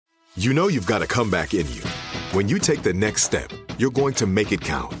You know you've got a comeback in you. When you take the next step, you're going to make it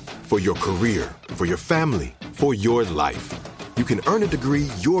count for your career, for your family, for your life. You can earn a degree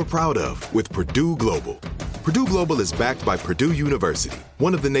you're proud of with Purdue Global. Purdue Global is backed by Purdue University,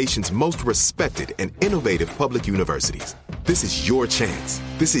 one of the nation's most respected and innovative public universities. This is your chance.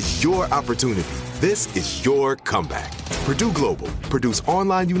 This is your opportunity. This is your comeback. Purdue Global, Purdue's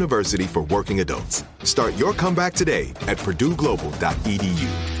online university for working adults. Start your comeback today at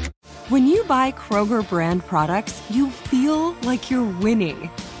purdueglobal.edu. When you buy Kroger brand products, you feel like you're winning.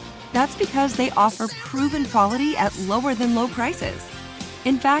 That's because they offer proven quality at lower than low prices.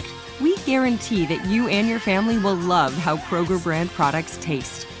 In fact, we guarantee that you and your family will love how Kroger brand products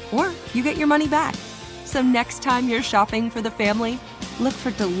taste, or you get your money back. So next time you're shopping for the family, look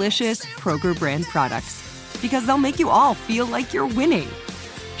for delicious Kroger brand products, because they'll make you all feel like you're winning.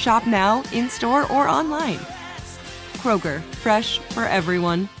 Shop now, in-store, or online. Kroger, fresh for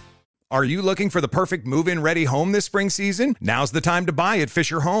everyone. Are you looking for the perfect move-in ready home this spring season? Now's the time to buy at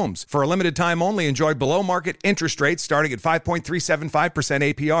Fisher Homes. For a limited time only, enjoy below-market interest rates starting at 5.375%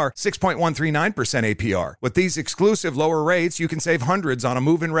 APR, 6.139% APR. With these exclusive lower rates, you can save hundreds on a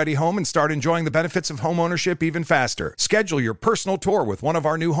move-in ready home and start enjoying the benefits of homeownership even faster. Schedule your personal tour with one of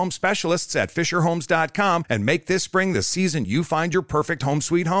our new home specialists at FisherHomes.com and make this spring the season you find your perfect home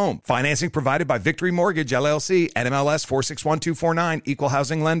sweet home. Financing provided by Victory Mortgage, LLC, NMLS 461249, Equal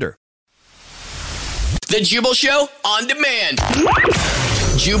Housing Lender. The Jubal Show on demand.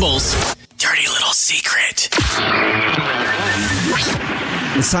 Jubal's dirty little secret.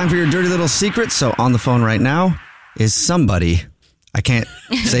 It's time for your dirty little secret. So on the phone right now is somebody. I can't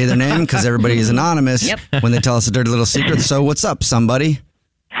say their name because everybody is anonymous when they tell us a dirty little secret. So what's up, somebody?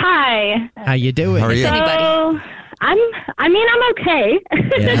 Hi. How you doing? How are you? So, I'm okay.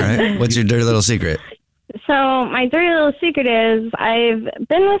 Yeah, all right. What's your dirty little secret? So my dirty little secret is I've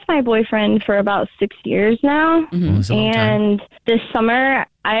been with my boyfriend for about 6 years now. Mm-hmm. And this summer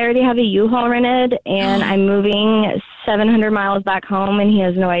I already have a U-Haul rented and I'm moving 700 miles back home and he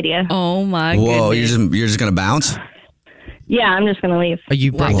has no idea. Oh my Whoa, goodness. you're just going to bounce? Yeah, I'm just going to leave. Are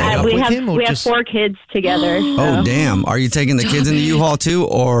you breaking up we with have, him? Or we just... have 4 kids together. Oh, damn. Are you taking the kids in the U-Haul too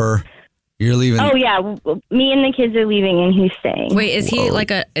or you're leaving? Oh, yeah. Me and the kids are leaving and he's staying. Wait, is he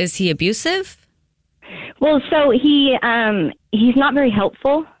is he abusive? Well, so he's not very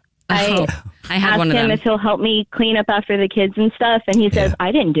helpful. I had one of them. Asked him if he'll help me clean up after the kids and stuff, and he says,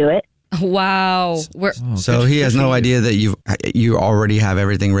 I didn't do it. Wow. So he has no idea that you already have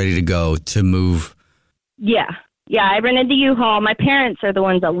everything ready to go to move. Yeah. Yeah, I rented the U-Haul. My parents are the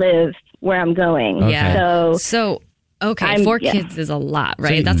ones that live where I'm going. Okay. Yeah. So okay, 4 kids is a lot,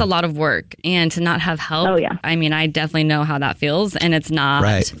 right? So, that's a lot of work. And to not have help, Oh, yeah. I mean, I definitely know how that feels, and it's not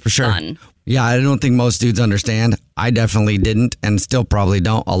Right, for sure. fun. Yeah, I don't think most dudes understand. I definitely didn't and still probably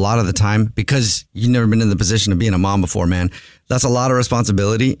don't a lot of the time because you've never been in the position of being a mom before, man. That's a lot of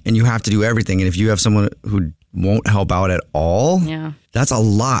responsibility and you have to do everything. And if you have someone who won't help out at all, that's a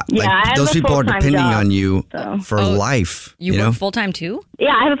lot. Yeah, I have those a people are full-time depending job, on you so. for life. You know? work full-time too?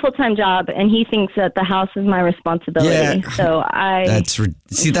 Yeah, I have a full-time job, and he thinks that the house is my responsibility. Yeah. So that's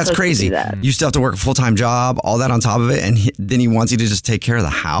that's crazy. That. You still have to work a full-time job, all that on top of it, and then he wants you to just take care of the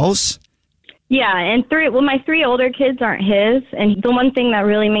house? Yeah, and my 3 older kids aren't his, and the one thing that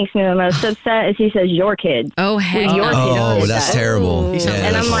really makes me the most upset is he says, your kid. Oh, hey. Your kid Oh, did that's that. terrible.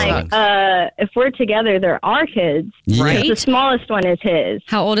 And I'm like, if we're together, they're our kids. Yeah. Right. The smallest one is his.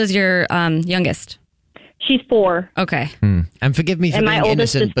 How old is your youngest? She's 4. Okay. And forgive me for And my being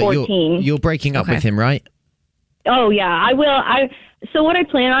oldest innocent, is but 14. you're breaking up Okay. with him, right? Oh, yeah, I will. So what I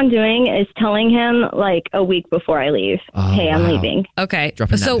plan on doing is telling him like a week before I leave, hey, I'm leaving. Okay.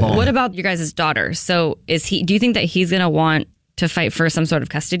 Dropping So that bomb. what about your guys' daughter? So do you think that he's going to want to fight for some sort of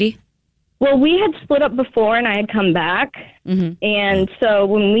custody? Well, we had split up before and I had come back. Mm-hmm. And so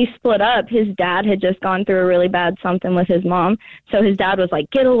when we split up, his dad had just gone through a really bad something with his mom. So his dad was like,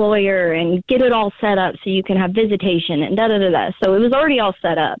 get a lawyer and get it all set up so you can have visitation and da-da-da-da. So it was already all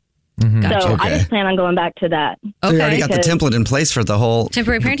set up. Gotcha. So I Okay. just plan on going back to that. So you already got the Because- template in place for the whole...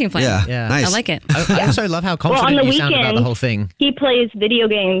 Temporary parenting plan. Yeah, Yeah. nice. I like it. I also love how Well, on confident the you sound about weekend, the whole thing. he plays video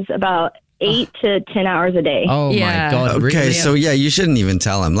games about 8 to 10 hours a day. Oh Yeah. my God. Okay, really? so yeah, you shouldn't even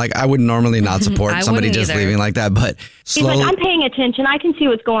tell him. Like, I would normally not support I somebody wouldn't just either. leaving like that, but He's like, I'm paying attention. I can see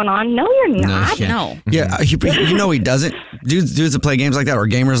what's going on. No, you're not. yeah. No. Yeah, you know he doesn't. Dudes that play games like that or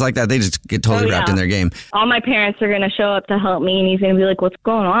gamers like that, they just get totally Oh, wrapped yeah. in their game. All my parents are going to show up to help me, and he's going to be like, what's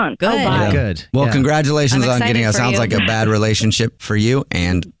going on? Good. Oh, bye. Good. Well, Yeah. congratulations I'm on getting excited it. for Sounds you. like a bad relationship for you,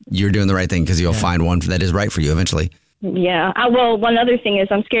 and you're doing the right thing because you'll find one that is right for you eventually. Yeah. Well, one other thing is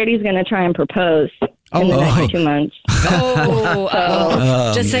I'm scared he's going to try and propose. in the next 2 months.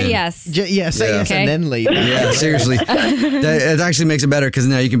 Just say yes. Say yes Okay. and then leave. Yeah, seriously. It actually makes it better because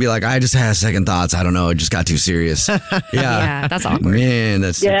now you can be like, I just had second thoughts. I don't know. It just got too serious. Yeah, that's awkward. Man,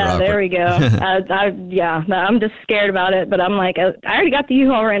 that's super Yeah, awkward. there we go. I'm just scared about it, but I'm like, I already got the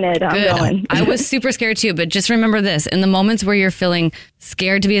U-Haul rented. I'm Good. going. I was super scared too, but just remember this. In the moments where you're feeling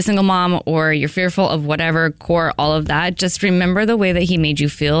scared to be a single mom or you're fearful of whatever, core, all of that, just remember the way that he made you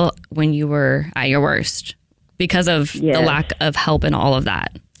feel when you were at your worst because of the lack of help and all of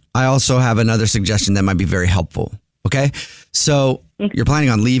that. I also have another suggestion that might be very helpful. Okay. So you're planning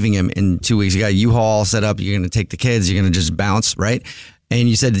on leaving him in 2 weeks. You got a U-Haul set up. You're going to take the kids. You're going to just bounce, right? And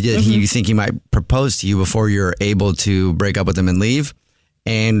you said that you think he might propose to you before you're able to break up with him and leave.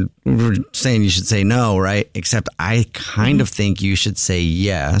 And we're saying you should say no, right? Except I kind of think you should say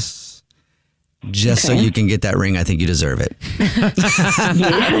yes. Just so you can get that ring. I think you deserve it. I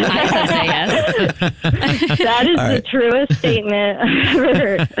said say yes. That is the truest statement I've ever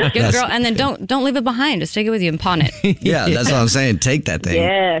heard. Give the girl, and then don't leave it behind. Just take it with you and pawn it. Yeah, that's what I'm saying. Take that thing.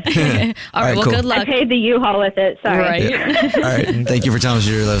 Yes. All right, well, cool. good luck. I paid the U-Haul with it. Sorry. Right. All right. Thank you for telling us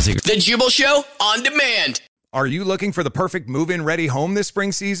your little secret. The Jubal Show on demand. Are you looking for the perfect move-in ready home this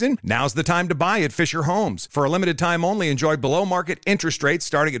spring season? Now's the time to buy at Fisher Homes. For a limited time only, enjoy below-market interest rates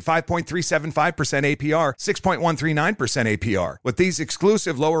starting at 5.375% APR, 6.139% APR. With these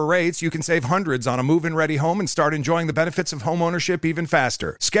exclusive lower rates, you can save hundreds on a move-in ready home and start enjoying the benefits of home ownership even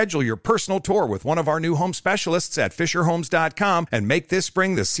faster. Schedule your personal tour with one of our new home specialists at FisherHomes.com and make this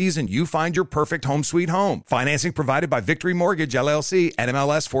spring the season you find your perfect home sweet home. Financing provided by Victory Mortgage, LLC,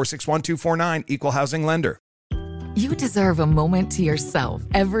 NMLS 461249, Equal Housing Lender. You deserve a moment to yourself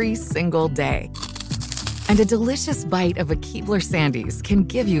every single day. And a delicious bite of a Keebler Sandies can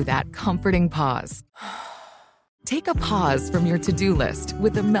give you that comforting pause. Take a pause from your to-do list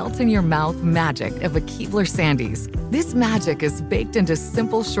with the melt-in-your-mouth magic of a Keebler Sandies. This magic is baked into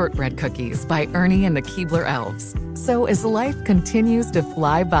simple shortbread cookies by Ernie and the Keebler Elves. So as life continues to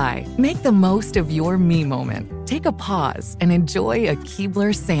fly by, make the most of your me moment. Take a pause and enjoy a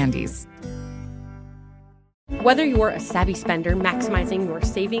Keebler Sandies. Whether you're a savvy spender maximizing your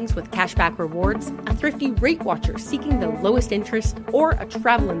savings with cashback rewards, a thrifty rate watcher seeking the lowest interest, or a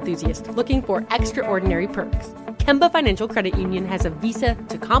travel enthusiast looking for extraordinary perks, Kemba Financial Credit Union has a visa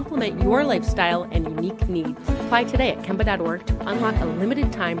to complement your lifestyle and unique needs. Apply today at Kemba.org to unlock a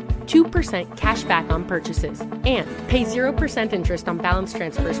limited time 2% cash back on purchases and pay 0% interest on balance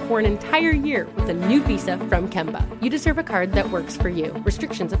transfers for an entire year with a new visa from Kemba. You deserve a card that works for you.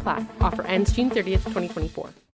 Restrictions apply. Offer ends June 30th, 2024.